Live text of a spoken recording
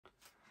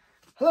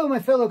Hello, my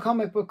fellow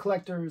comic book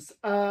collectors.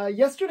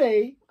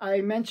 Yesterday, I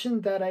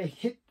mentioned that I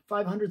hit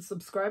 500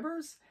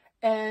 subscribers,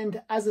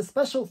 and as a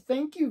special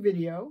thank you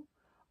video,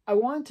 I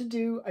wanted to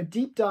do a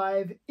deep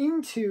dive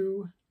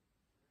into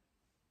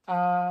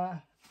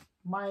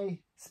my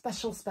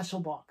special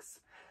box.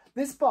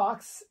 This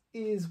box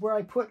is where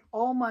I put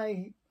all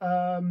my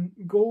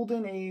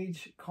Golden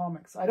Age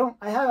comics. I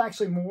have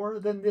actually more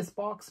than this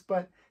box,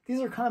 but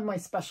these are kind of my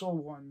special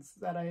ones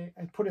that I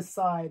put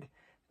aside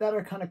that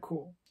are kind of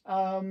cool.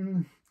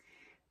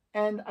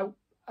 And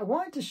I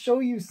wanted to show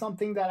you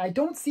something that I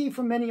don't see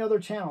from many other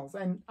channels.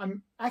 And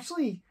I'm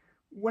actually,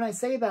 when I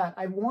say that,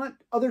 I want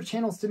other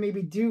channels to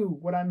maybe do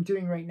what I'm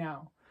doing right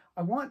now.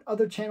 I want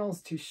other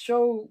channels to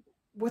show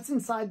what's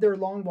inside their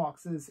long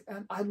boxes.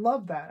 And I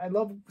love that. I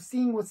love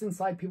seeing what's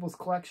inside people's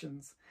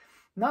collections.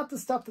 Not the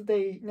stuff that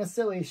they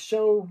necessarily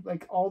show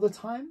like all the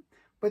time,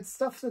 but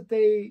stuff that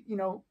they, you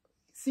know,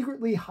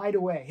 secretly hide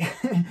away.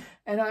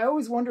 And I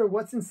always wonder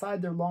what's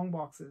inside their long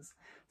boxes.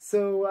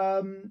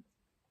 So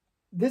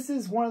this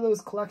is one of those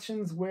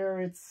collections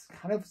where it's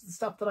kind of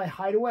stuff that I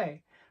hide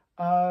away.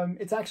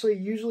 It's actually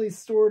usually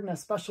stored in a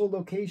special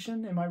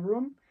location in my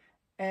room,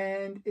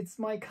 and it's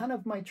my kind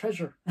of my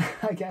treasure,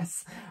 I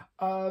guess.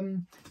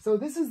 So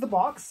this is the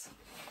box.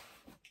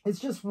 It's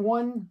just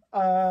one,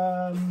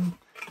 one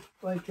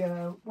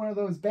of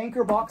those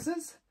banker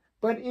boxes,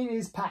 but it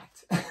is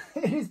packed.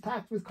 It is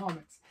packed with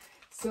comics.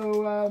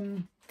 So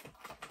I'm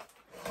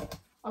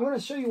going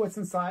to show you what's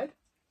inside.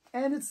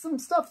 And it's some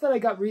stuff that I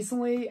got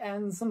recently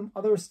and some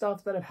other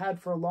stuff that I've had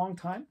for a long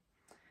time.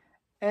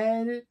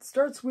 And it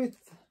starts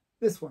with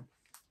this one.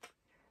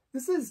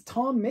 This is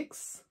Tom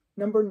Mix,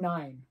 number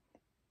 9.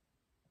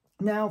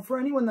 Now, for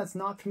anyone that's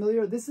not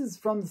familiar, this is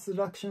from the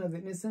Seduction of the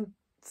Innocent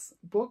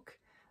book.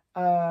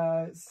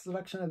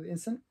 Seduction of the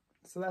Innocent.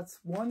 So that's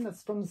one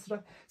that's from the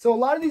Seduction. So a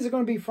lot of these are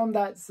going to be from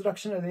that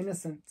Seduction of the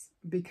Innocent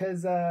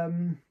because,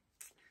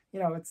 you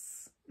know,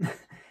 it's,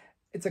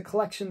 it's a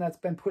collection that's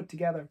been put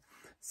together.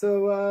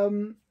 So,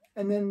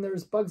 and then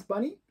there's Bugs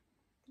Bunny.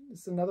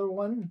 It's another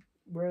one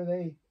where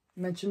they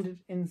mentioned it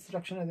in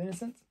Seduction of the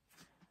Innocent.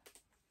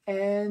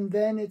 And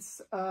then it's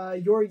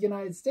Your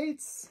United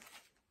States.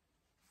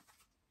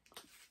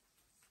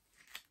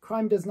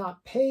 Crime Does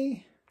Not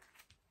Pay.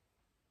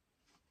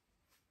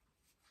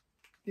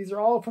 These are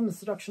all from the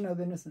Seduction of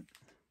the Innocent.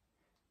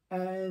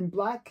 And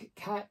Black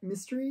Cat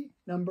Mystery,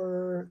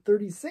 number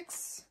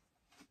 36.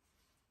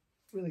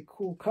 Really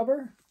cool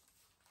cover.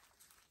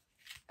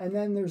 And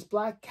then there's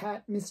Black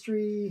Cat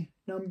Mystery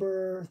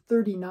number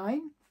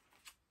 39.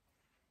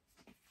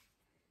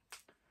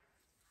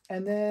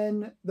 And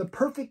then The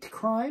Perfect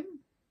Crime,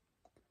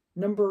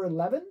 number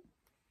 11.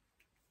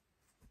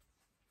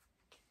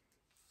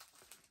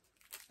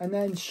 And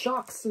then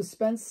Shock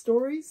Suspense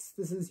Stories.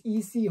 This is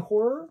EC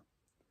Horror.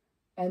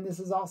 And this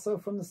is also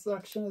from the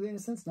Seduction of the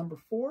Innocents, number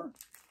 4.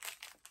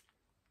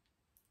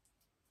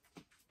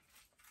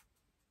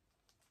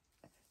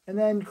 And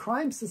then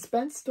Crime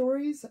Suspense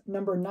Stories,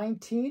 number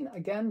 19,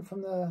 again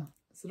from the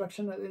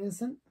Seduction of the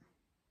Innocent.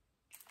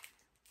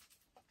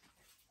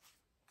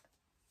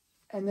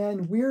 And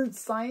then Weird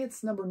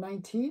Science, number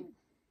 19.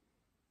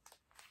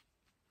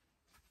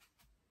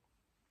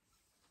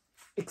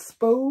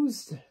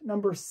 Exposed,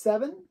 number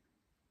 7.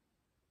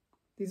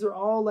 These are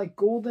all like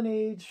Golden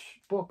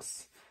Age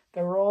books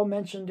that were all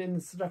mentioned in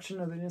the Seduction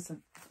of the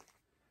Innocent.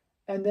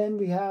 And then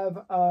we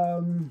have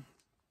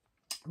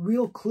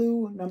Real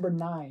Clue, number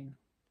 9.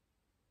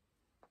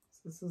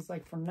 This is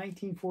like from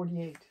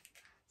 1948. So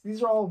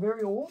these are all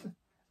very old. And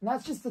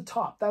that's just the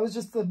top. That was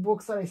just the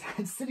books that I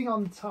had sitting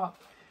on the top.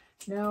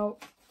 Now,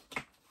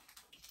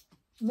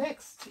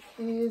 next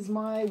is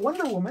my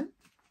Wonder Woman.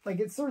 Like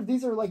it's sort of,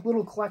 these are like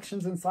little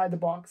collections inside the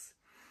box.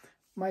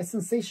 My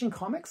Sensation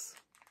Comics.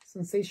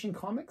 Sensation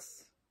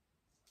Comics.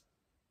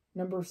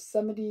 Number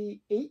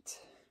 78.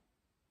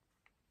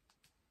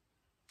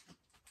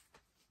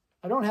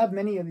 I don't have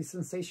many of these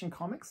Sensation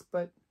Comics,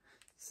 but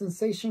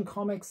Sensation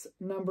Comics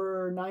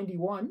number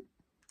 91.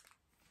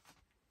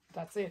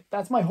 That's it.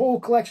 That's my whole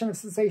collection of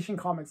Sensation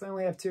Comics. I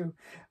only have 2.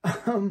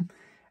 And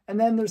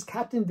then there's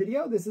Captain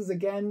Video. This is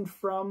again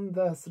from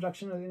the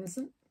Seduction of the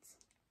Innocent.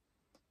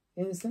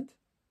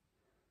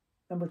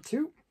 Number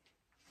 2.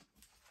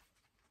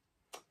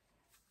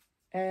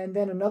 And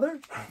then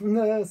another from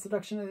the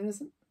Seduction of the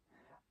Innocent.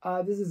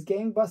 This is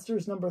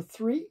Gangbusters number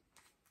 3.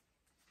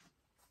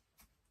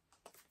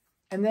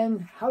 And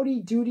then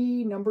Howdy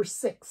Doody number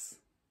 6.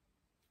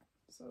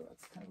 So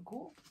that's kind of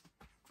cool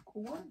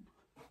one.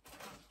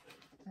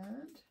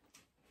 And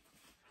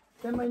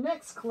then my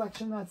next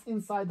collection that's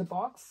inside the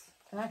box,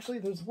 and actually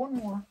there's one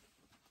more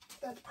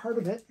that's part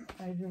of it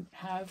I didn't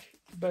have,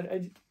 but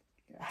I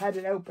had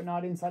it out but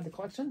not inside the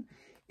collection,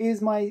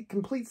 is my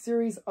complete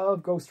series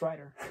of Ghost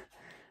Rider.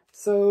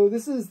 So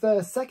this is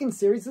the second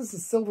series. This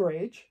is Silver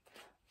Age.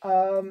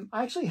 I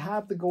actually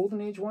have the Golden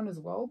Age one as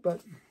well,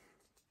 but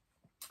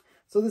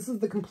so this is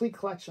the complete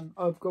collection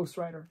of Ghost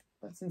Rider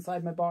that's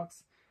inside my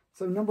box.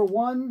 So number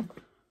 1,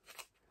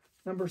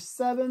 number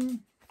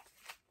 7,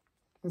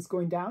 it's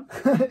going down,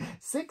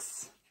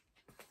 6,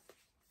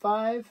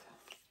 5,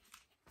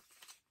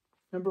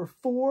 number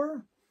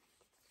 4,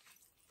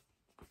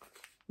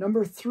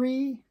 number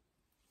 3.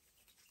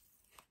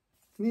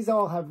 These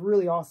all have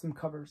really awesome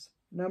covers.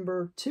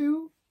 Number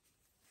 2,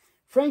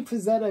 Frank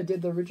Frazetta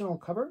did the original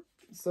cover,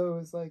 so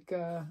it's like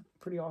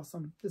pretty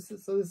awesome. This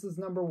is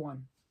number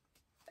 1,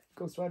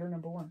 Ghost Rider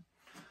number 1.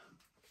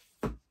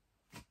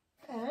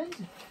 And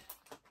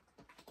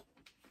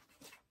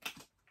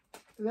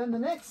then the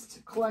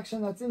next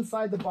collection that's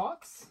inside the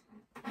box,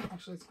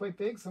 actually it's quite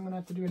big, so I'm going to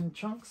have to do it in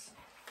chunks.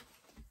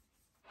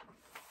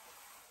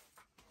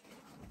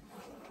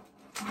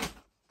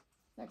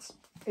 Next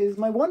is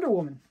my Wonder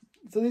Woman.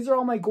 So these are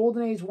all my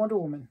Golden Age Wonder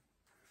Woman.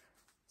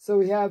 So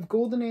we have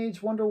Golden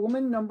Age Wonder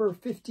Woman number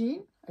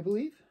 15, I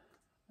believe.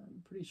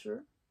 I'm pretty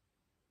sure.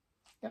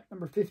 Yep,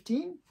 number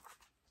 15.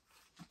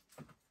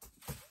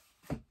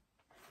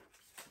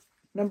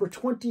 Number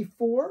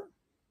 24.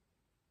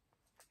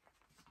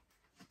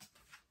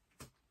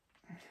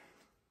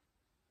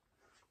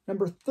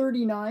 Number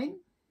 39.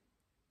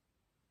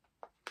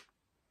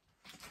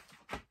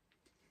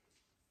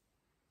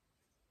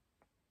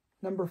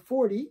 Number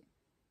 40.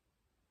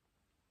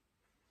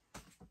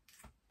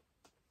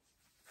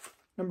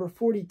 Number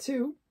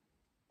 42.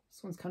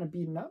 This one's kind of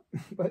beaten up,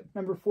 but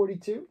number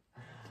 42.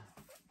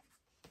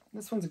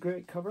 This one's a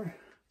great cover.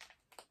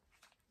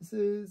 This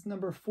is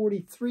number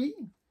 43.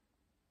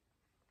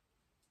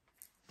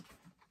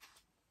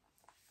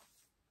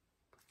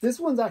 This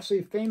one's actually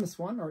a famous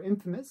one, or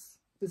infamous.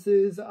 This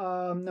is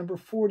number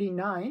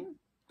 49.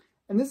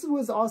 And this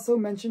was also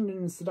mentioned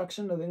in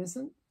Seduction of the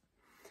Innocent.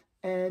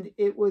 And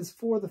it was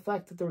for the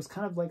fact that there was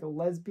kind of like a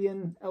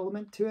lesbian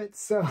element to it.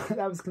 So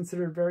that was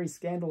considered very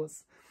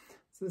scandalous.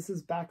 So this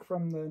is back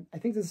from I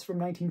think this is from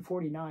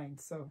 1949.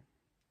 So,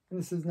 and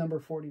this is number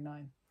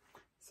 49.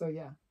 So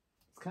yeah,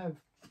 it's kind of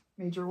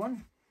major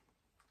one.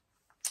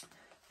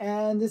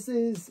 And this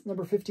is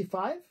number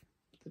 55,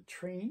 The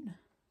Train.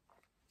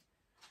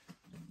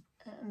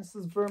 And this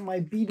is for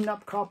my beaten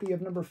up copy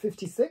of number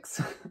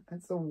 56.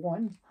 It's a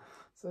 1,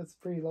 so it's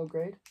pretty low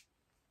grade.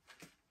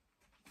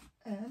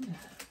 And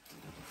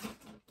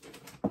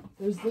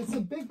it's a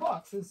big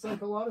box. There's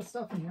like a lot of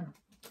stuff in here.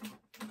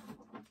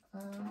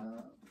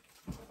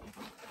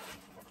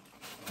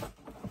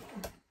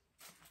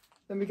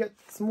 Then we get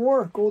some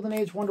more Golden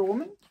Age Wonder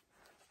Woman.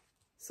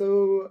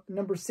 So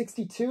number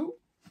 62,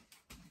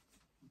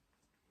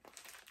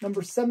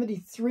 number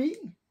 73,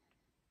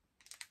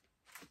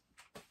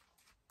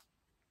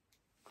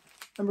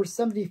 number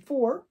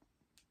 74,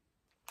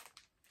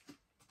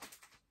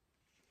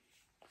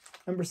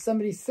 number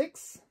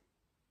 76,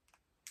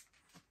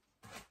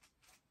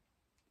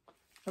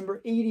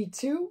 number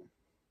 82,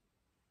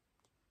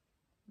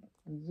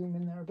 zoom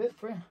in there a bit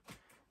for you,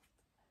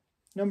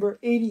 number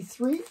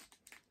 83.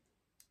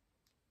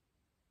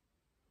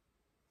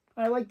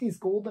 I like these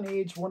Golden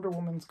Age Wonder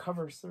Woman's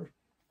covers. They're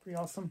pretty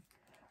awesome.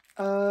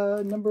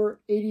 Number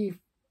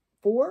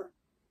 84.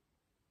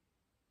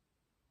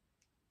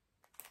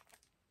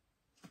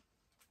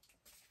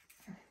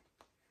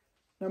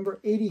 Number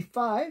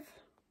 85.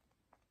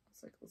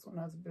 Looks like this one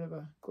has a bit of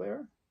a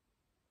glare.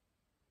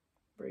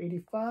 Number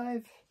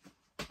 85.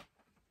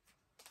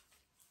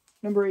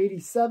 Number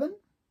 87.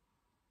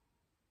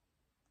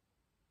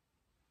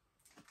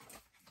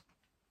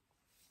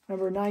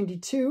 Number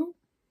 92.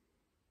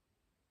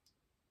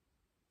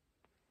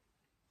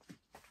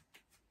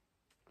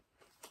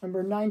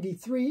 Number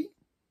 93.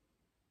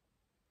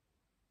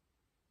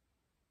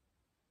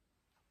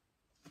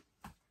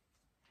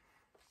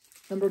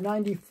 Number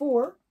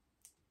 94.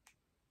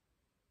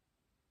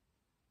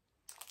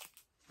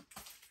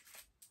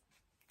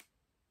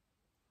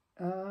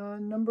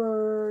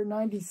 Number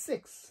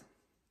 96.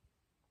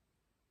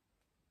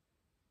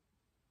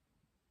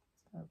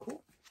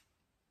 Cool.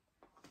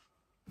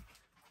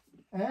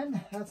 And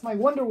that's my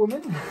Wonder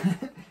Woman.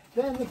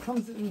 Then it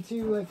comes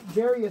into like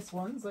various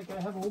ones. Like I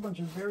have a whole bunch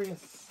of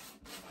various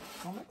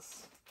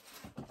comics.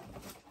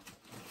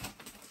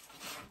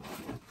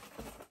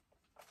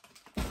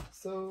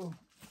 So,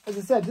 as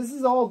I said, this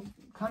is all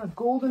kind of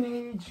Golden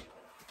Age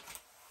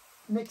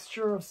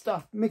mixture of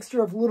stuff,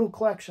 mixture of little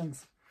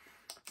collections.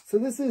 So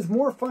this is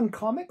More Fun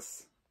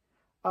Comics,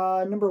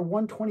 number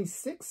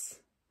 126.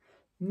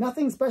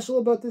 Nothing special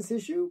about this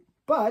issue,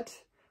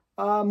 but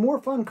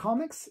More Fun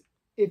Comics,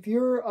 if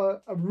you're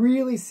a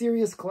really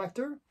serious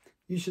collector,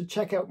 you should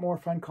check out More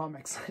Fun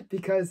Comics,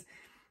 because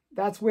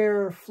that's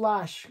where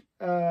Flash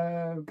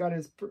got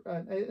his,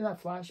 not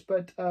Flash,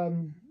 but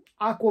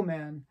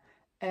Aquaman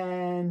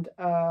and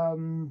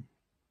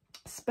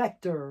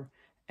Spectre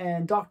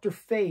and Dr.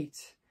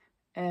 Fate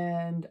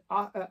and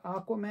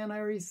Aquaman, I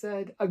already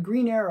said,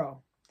 Green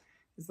Arrow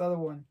is the other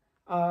one,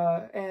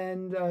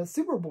 and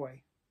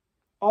Superboy,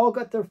 all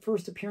got their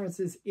first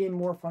appearances in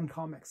More Fun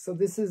Comics. So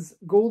this is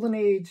Golden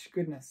Age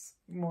goodness,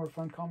 More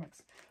Fun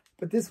Comics.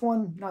 But this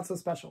one, not so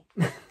special.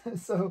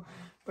 So,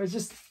 but it's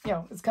just, you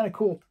know, it's kind of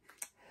cool.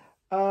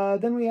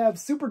 Then we have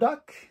Super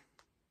Duck.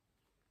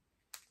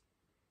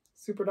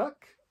 Super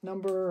Duck,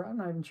 number, I'm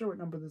not even sure what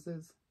number this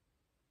is.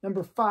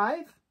 Number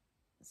 5.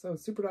 So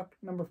Super Duck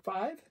number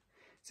 5.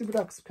 Super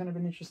Duck's kind of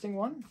an interesting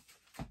one.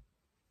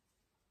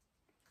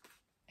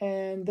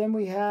 And then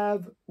we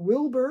have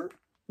Wilbur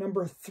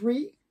number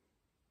 3.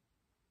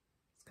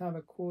 It's kind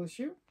of a cool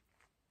issue.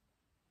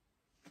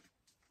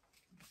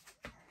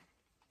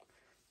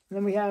 And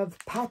then we have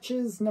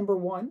Patches number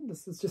 1.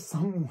 This is just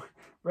some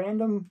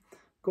random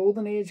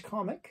Golden Age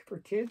comic for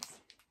kids.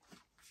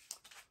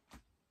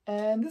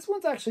 And this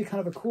one's actually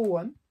kind of a cool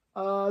one.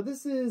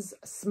 This is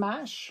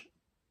Smash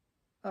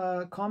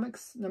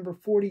Comics number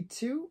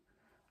 42.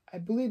 I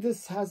believe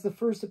this has the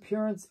first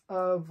appearance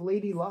of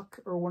Lady Luck,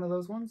 or one of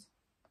those ones.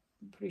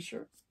 I'm pretty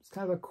sure. It's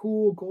kind of a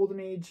cool Golden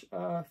Age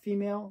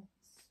female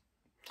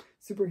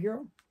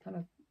superhero. Kind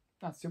of,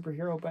 not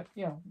superhero, but,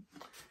 you know,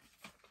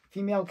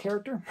 female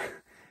character.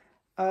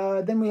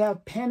 Then we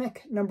have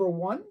Panic number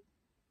 1.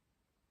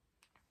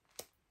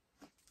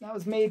 That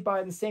was made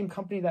by the same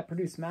company that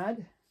produced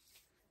Mad.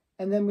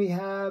 And then we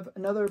have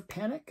another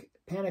Panic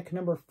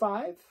number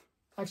 5.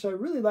 Actually, I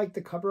really like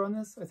the cover on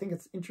this. I think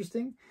it's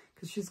interesting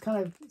because she's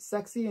kind of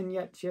sexy and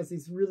yet she has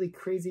these really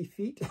crazy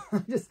feet.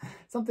 Just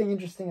something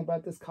interesting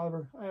about this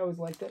cover. I always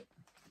liked it.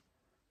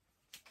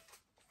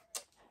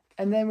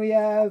 And then we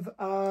have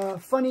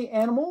Funny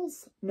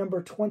Animals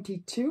number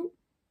 22.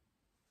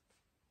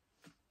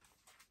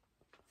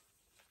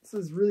 This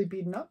is really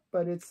beaten up,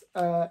 but it's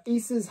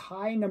Aces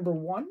High number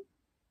 1.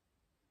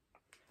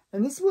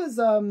 And this was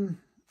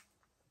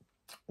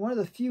one of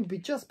the few,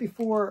 just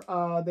before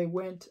they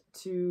went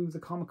to the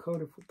Comic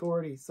Code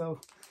Authority. So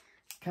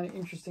kind of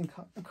interesting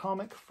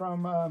comic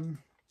from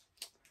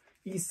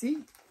EC.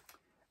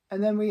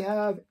 And then we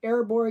have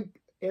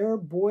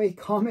Airboy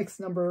Comics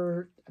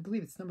number, I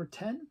believe it's number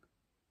 10.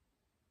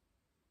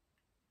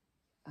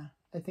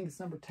 I think it's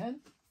number 10.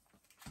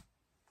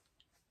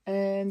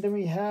 And then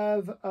we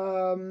have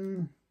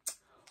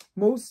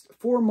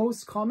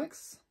Most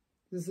Comics.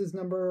 This is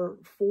number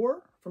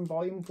 4 from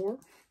volume 4.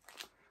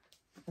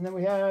 And then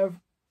we have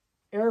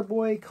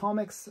Airboy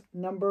Comics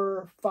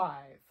number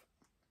 5.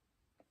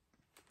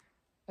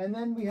 And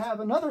then we have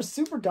another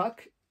Super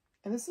Duck.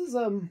 And this is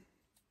kind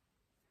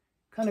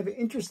of an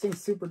interesting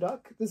Super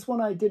Duck. This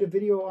one I did a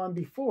video on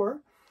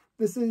before.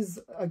 This is,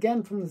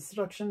 again, from The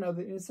Seduction of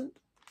the Innocent.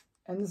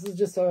 And this is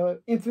just a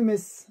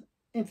infamous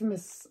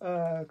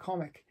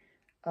comic.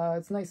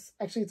 It's nice.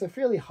 Actually, it's a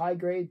fairly high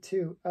grade,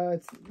 too.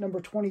 It's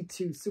number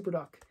 22, Super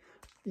Duck.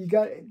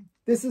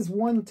 This is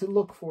one to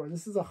look for.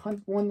 This is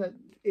one that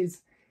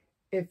is,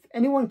 if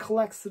anyone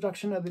collects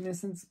Seduction of the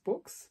Innocent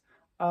books,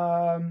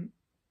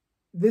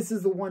 this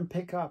is the one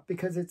pick up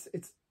because it's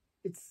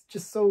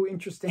just so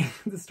interesting,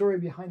 the story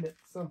behind it.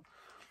 So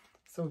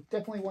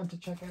definitely one to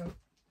check out.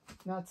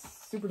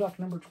 That's Super Duck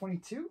number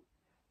 22.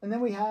 And then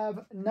we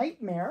have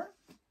Nightmare.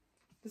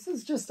 This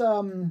is just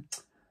from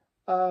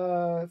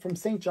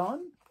St.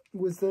 John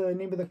was the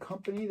name of the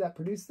company that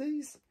produced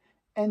these.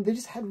 And they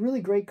just had really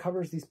great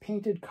covers, these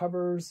painted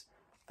covers.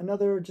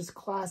 Another just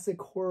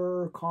classic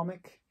horror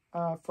comic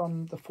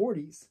from the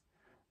 40s,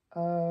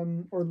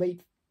 or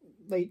late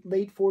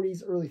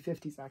 40s, early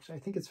 50s, actually. I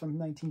think it's from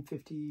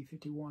 1950,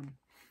 51.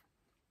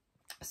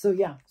 So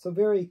yeah, so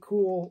very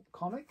cool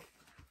comic.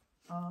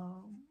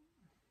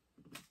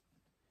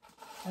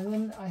 And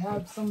then I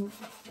have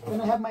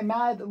my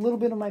Mad, a little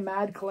bit of my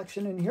Mad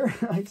collection in here.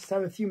 I just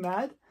have a few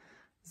Mad.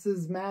 This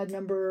is Mad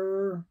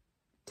number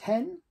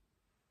 10.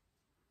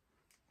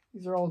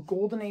 These are all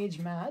Golden Age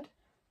Mad.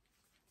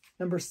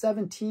 Number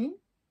 17.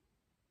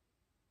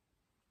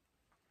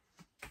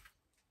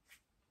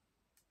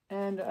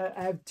 And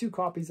I have 2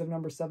 copies of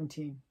number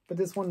 17. But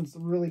this one's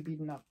really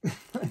beaten up.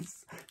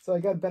 So I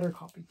got a better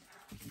copy.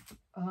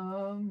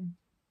 Then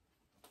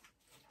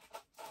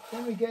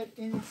we get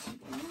into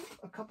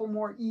a couple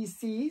more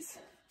ECs.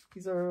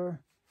 These are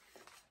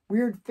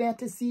Weird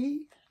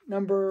Fantasy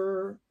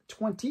number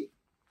 20.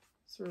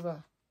 Sort of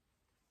a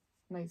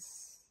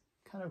nice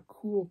kind of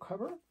cool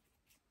cover.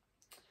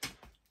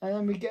 And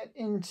then we get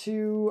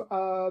into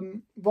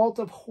Vault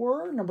of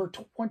Horror number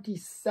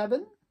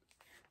 27.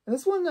 And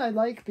this one I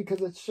like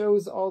because it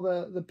shows all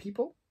the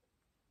people.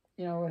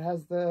 You know, it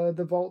has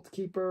the Vault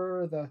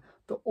Keeper,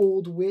 the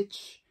Old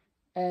Witch,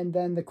 and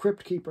then the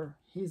Crypt Keeper.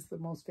 He's the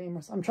most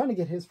famous. I'm trying to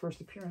get his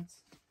first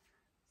appearance.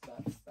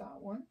 That's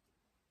that one.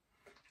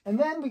 And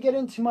then we get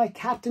into my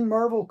Captain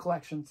Marvel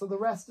collection. So the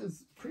rest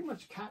is pretty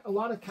much a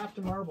lot of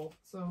Captain Marvel.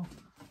 So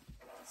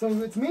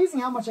it's amazing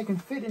how much I can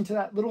fit into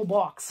that little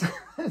box.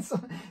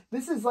 So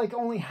this is like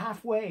only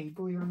halfway,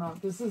 believe it or not.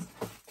 This is,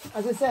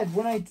 as I said,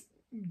 when I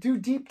do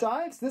deep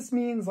dives, this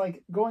means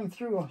like going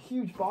through a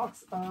huge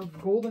box of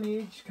Golden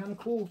Age kind of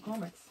cool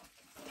comics.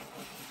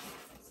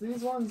 So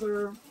these ones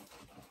are,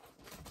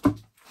 I'm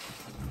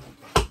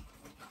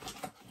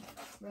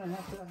gonna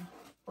have to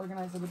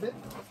organize it a bit.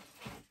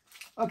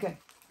 Okay.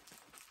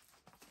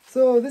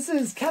 So this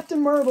is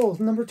Captain Marvel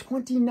number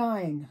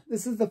 29.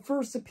 This is the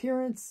first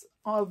appearance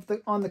of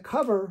on the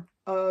cover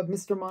of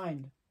Mr.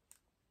 Mind.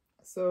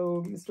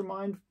 So Mr.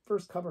 Mind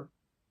first cover.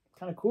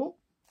 Kind of cool.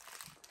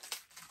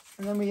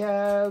 And then we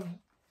have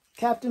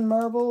Captain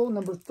Marvel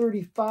number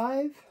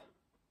 35.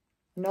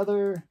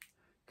 Another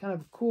kind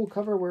of cool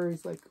cover where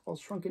he's like all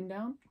shrunken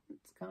down.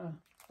 It's kind of,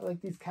 I like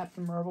these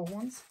Captain Marvel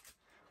ones.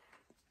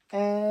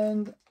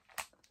 And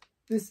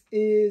this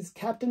is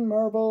Captain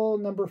Marvel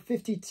number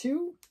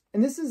 52.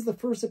 And this is the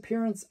first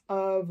appearance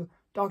of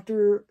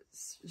Dr.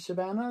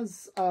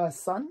 Sivana's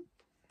son.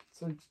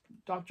 So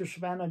Dr.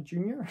 Sivana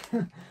Jr.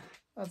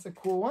 That's a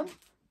cool one.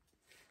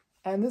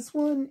 And this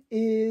one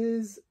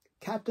is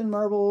Captain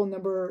Marvel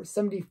number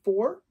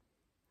 74.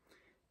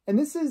 And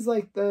this is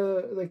like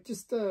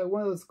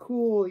one of those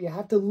cool, you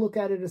have to look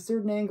at it a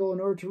certain angle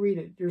in order to read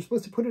it. You're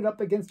supposed to put it up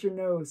against your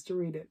nose to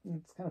read it.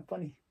 And it's kind of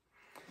funny.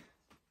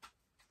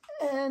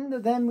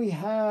 And then we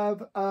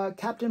have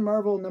Captain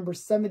Marvel number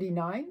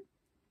 79.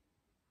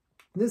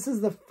 This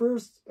is the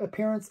first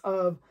appearance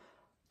of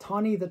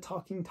Tawny the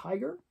Talking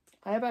Tiger.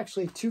 I have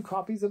actually 2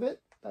 copies of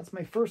it. That's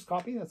my first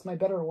copy. That's my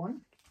better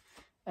one.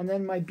 And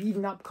then my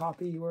beaten up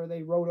copy where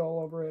they wrote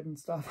all over it and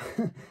stuff.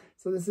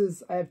 So this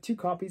is, I have 2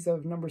 copies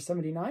of number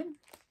 79.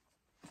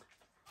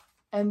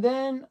 And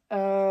then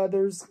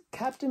there's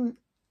Captain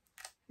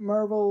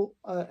Marvel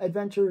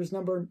Adventures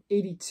number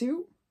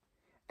 82.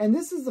 And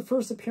this is the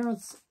first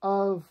appearance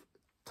of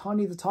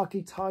Tawny the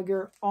Talking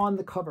Tiger on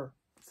the cover.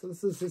 So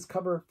this is his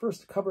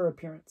first cover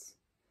appearance.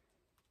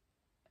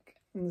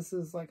 And this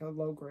is like a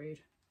low grade.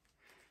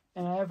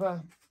 And I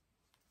have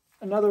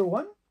another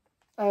one.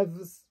 I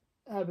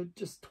have it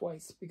just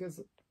twice because,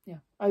 yeah,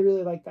 I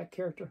really like that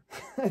character.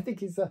 I think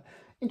he's an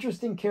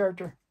interesting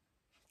character.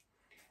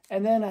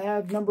 And then I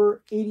have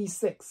number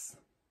 86.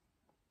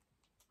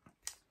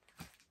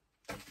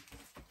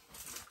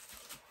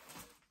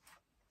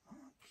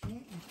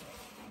 Okay.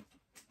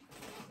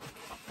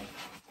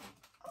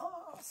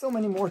 Oh, so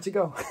many more to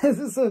go. This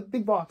is a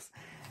big box.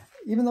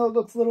 Even though it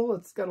looks little,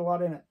 it's got a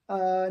lot in it.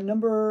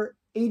 Number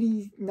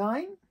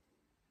 89.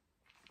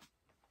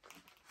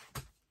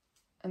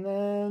 And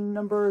then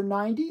number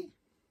 90.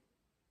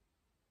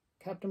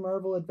 Captain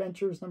Marvel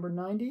Adventures number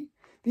 90.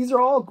 These are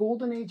all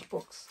Golden Age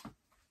books.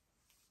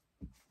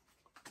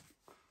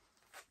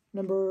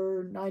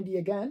 Number 90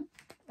 again.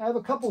 I have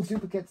a couple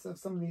duplicates of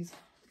some of these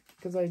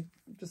because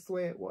just the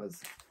way it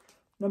was.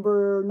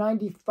 Number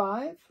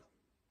 95.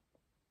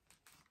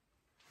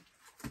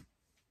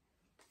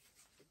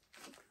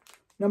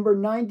 Number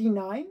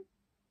 99.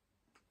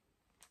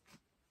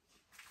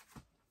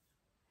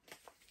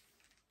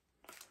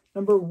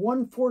 Number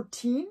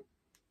 114.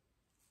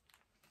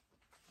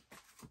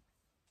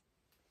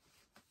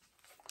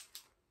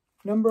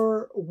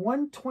 Number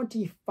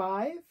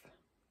 125.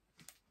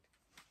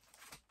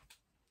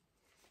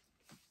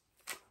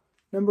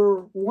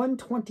 Number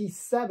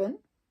 127.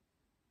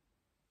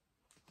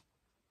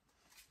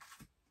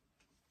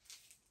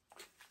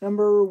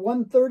 Number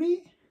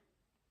 130.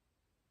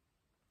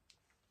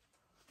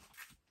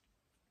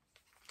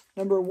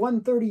 Number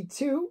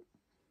 132.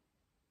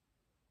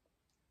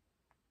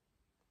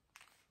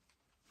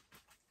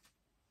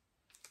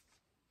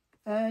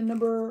 And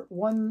number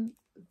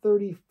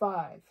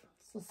 135.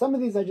 So some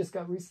of these I just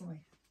got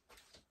recently.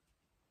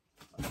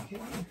 Okay.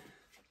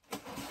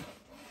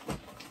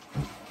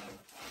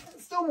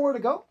 Still more to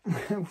go.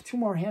 2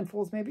 more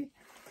handfuls maybe.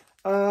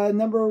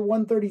 Number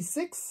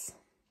 136.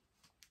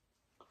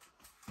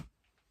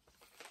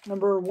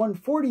 Number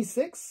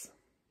 146.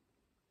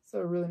 It's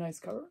a really nice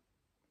cover.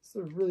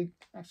 So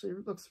actually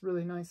it looks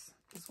really nice,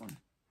 this one.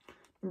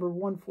 Number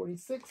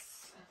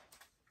 146.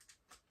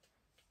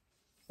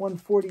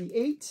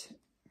 148.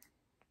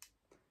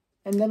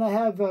 And then I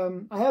have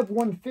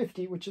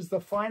 150, which is the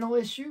final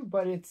issue,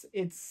 but it's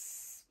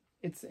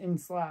in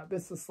slab.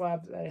 It's the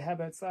slab that I have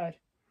outside.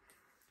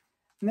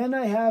 And then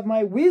I have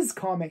my Whiz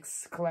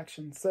Comics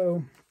collection.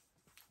 So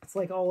it's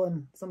like all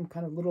in some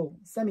kind of little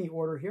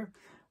semi-order here.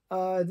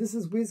 This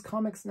is Whiz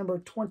Comics number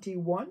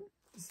 21.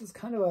 This is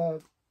kind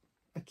of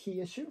a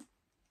key issue.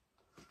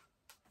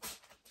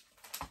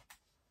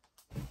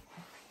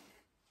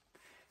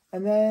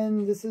 And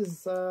then this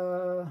is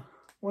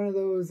one of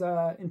those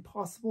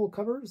impossible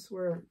covers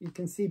where you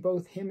can see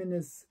both him and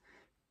his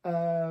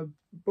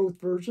both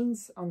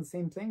versions on the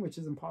same thing, which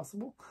is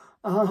impossible.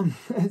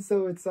 And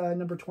so it's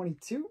number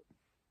 22.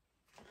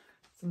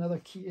 It's another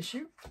key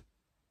issue.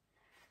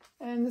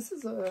 And this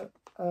is a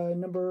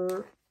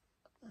number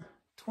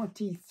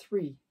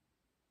 23.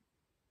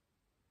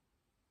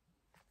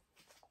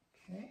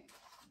 Okay.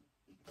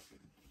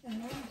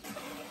 And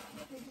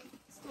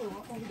still a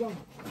lot more to go.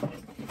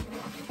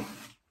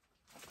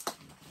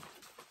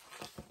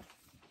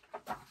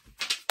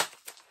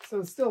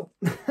 So still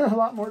a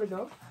lot more to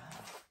go,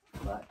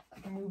 but I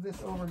can move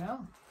this over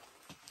now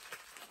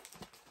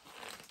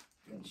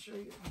and show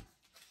you.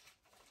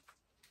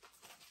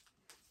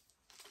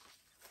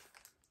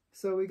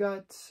 So we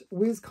got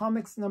Whiz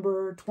Comics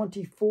number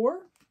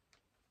 24,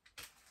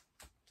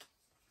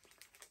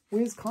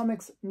 Whiz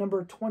Comics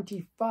number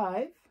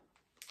 25,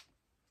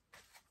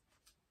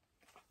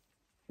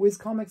 Whiz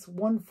Comics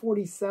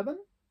 147,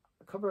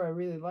 a cover I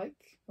really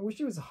like. I wish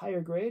it was a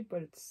higher grade,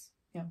 but it's,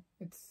 you know,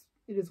 it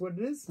is what it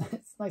is.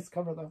 It's a nice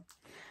cover though.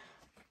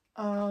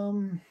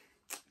 And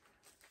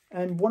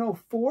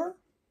 104.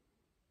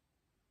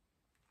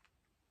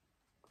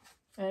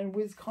 and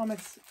Wiz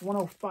Comics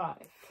 105.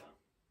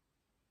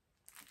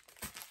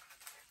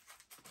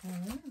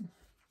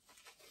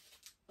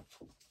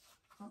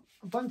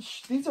 A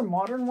bunch, these are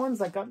modern ones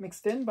that got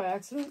mixed in by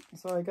accident.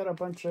 So I got a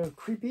bunch of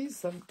creepies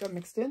that got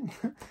mixed in.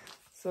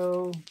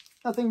 So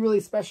nothing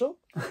really special.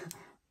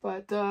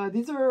 But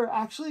these are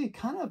actually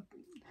kind of,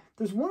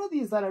 there's one of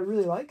these that I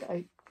really like.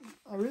 I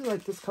really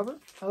like this cover.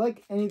 I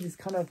like any of these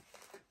kind of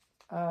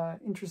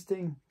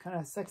interesting, kind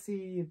of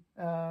sexy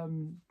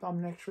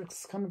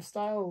dominatrix kind of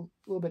style,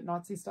 a little bit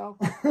Nazi style.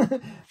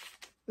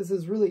 This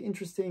is really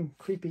interesting,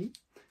 creepy.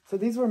 So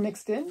these were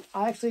mixed in.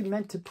 I actually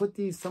meant to put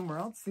these somewhere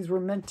else. These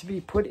were meant to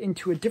be put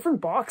into a different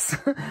box,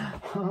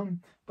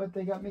 but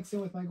they got mixed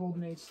in with my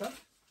Golden Age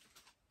stuff.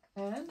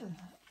 And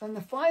then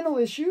the final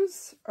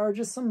issues are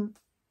just some,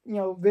 you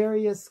know,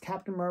 various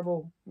Captain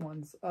Marvel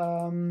ones.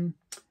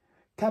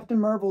 Captain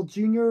Marvel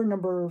Jr.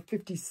 number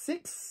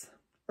 56,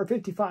 or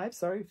 55,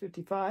 sorry,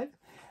 55.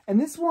 And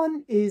this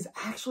one is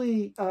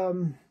actually,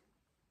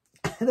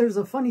 there's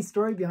a funny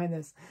story behind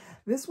this.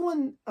 This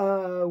one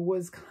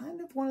was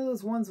kind of one of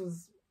those ones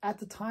was at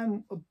the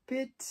time a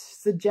bit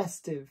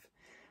suggestive.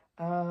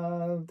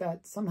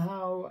 That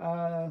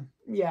somehow,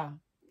 yeah,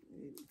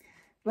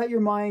 let your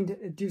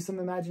mind do some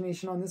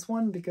imagination on this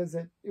one, because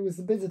it was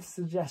a bit of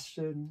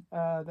suggestion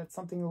that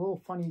something a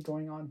little funny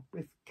going on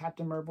with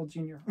Captain Marvel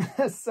Jr.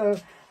 So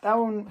that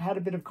one had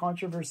a bit of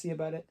controversy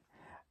about it.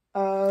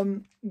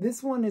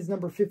 This one is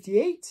number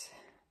 58.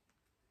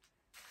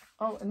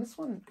 Oh, and this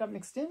one got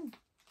mixed in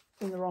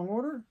the wrong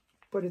order,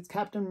 but it's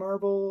Captain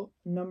Marvel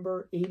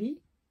number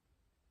 80.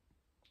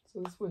 So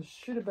this was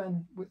should have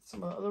been with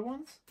some of the other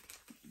ones,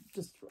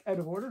 just out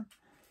of order.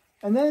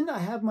 And then I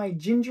have my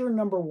Ginger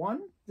number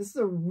 1. This is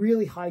a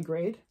really high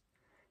grade,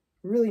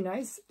 really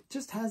nice. It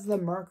just has the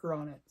marker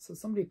on it, so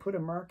somebody put a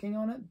marking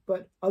on it.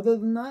 But other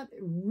than that,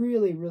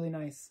 really, really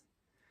nice.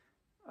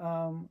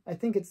 I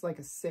think it's like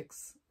a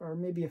 6 or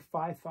maybe a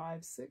 5,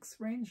 5, 6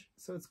 range.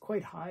 So it's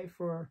quite high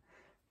for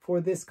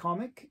this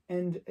comic.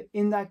 And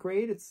in that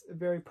grade, it's a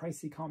very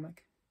pricey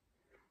comic.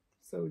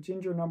 So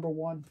Ginger number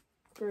 1,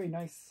 very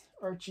nice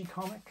Archie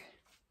comic.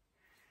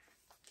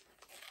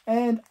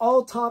 And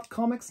All Top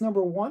Comics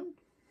number 1.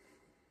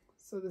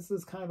 So this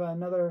is kind of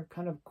another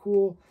kind of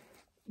cool.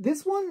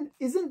 This one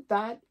isn't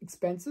that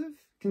expensive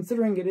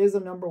considering it is a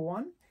number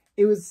 1.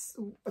 It was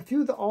a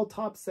few of the All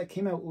Tops that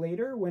came out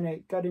later when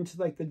it got into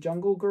like the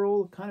Jungle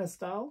Girl kind of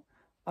style.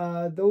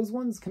 Those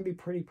ones can be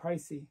pretty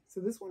pricey. So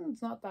this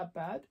one's not that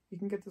bad. You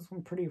can get this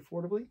one pretty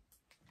affordably.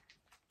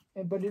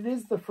 But it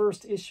is the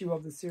first issue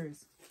of the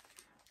series.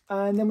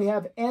 And then we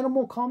have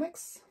Animal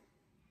Comics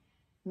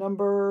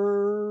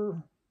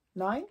number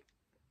 9.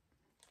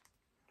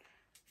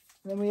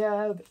 And then we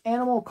have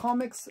Animal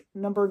Comics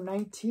number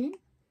 19.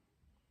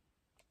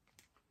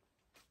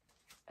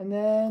 And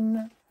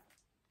then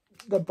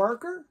the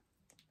Barker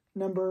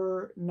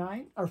number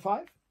 9 or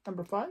 5,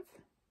 number 5.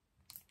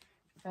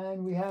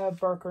 And we have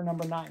Barker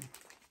number 9.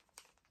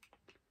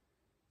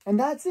 And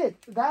that's it.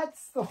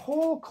 That's the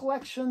whole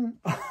collection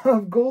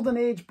of Golden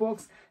Age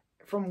books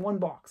from one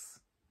box.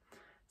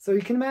 So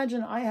you can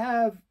imagine I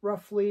have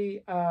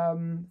roughly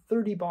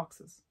 30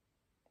 boxes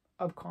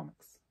of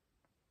comics.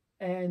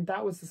 And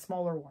that was the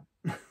smaller one.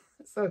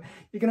 So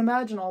you can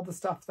imagine all the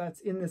stuff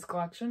that's in this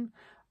collection.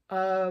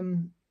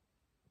 And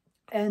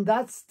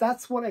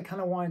that's what I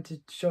kind of wanted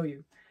to show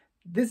you.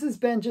 This has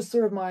been just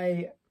sort of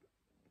my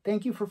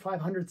thank you for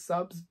 500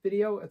 subs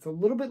video. It's a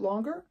little bit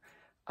longer,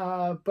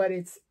 but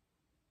it's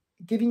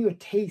giving you a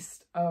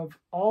taste of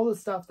all the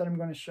stuff that I'm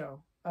going to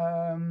show.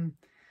 And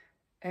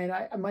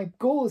my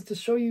goal is to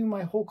show you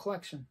my whole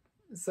collection.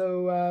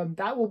 So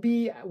that will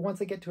be,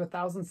 once I get to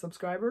 1,000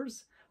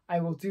 subscribers, I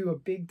will do a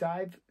big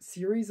dive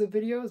series of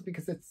videos,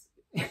 because it's,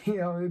 you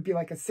know, it would be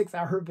like a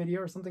 6-hour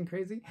video or something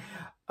crazy.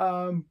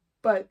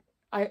 But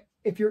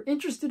if you're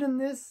interested in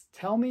this,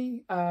 tell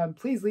me,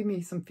 please leave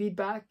me some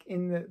feedback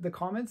in the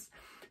comments.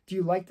 Do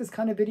you like this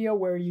kind of video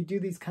where you do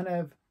these kind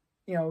of,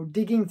 you know,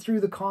 digging through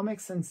the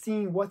comics and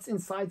seeing what's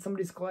inside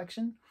somebody's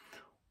collection?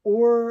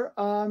 Or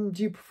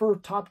do you prefer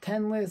top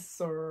 10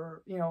 lists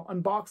or, you know,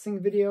 unboxing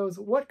videos?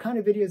 What kind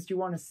of videos do you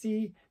want to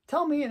see?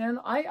 Tell me, and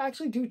I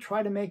actually do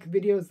try to make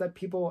videos that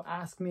people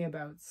ask me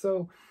about.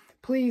 So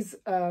please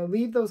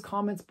leave those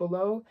comments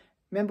below.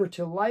 Remember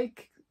to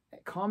like,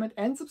 comment,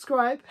 and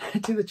subscribe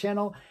to the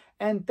channel.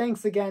 And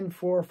thanks again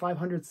for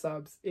 500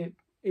 subs. It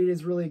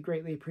is really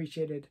greatly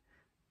appreciated.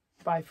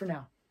 Bye for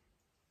now.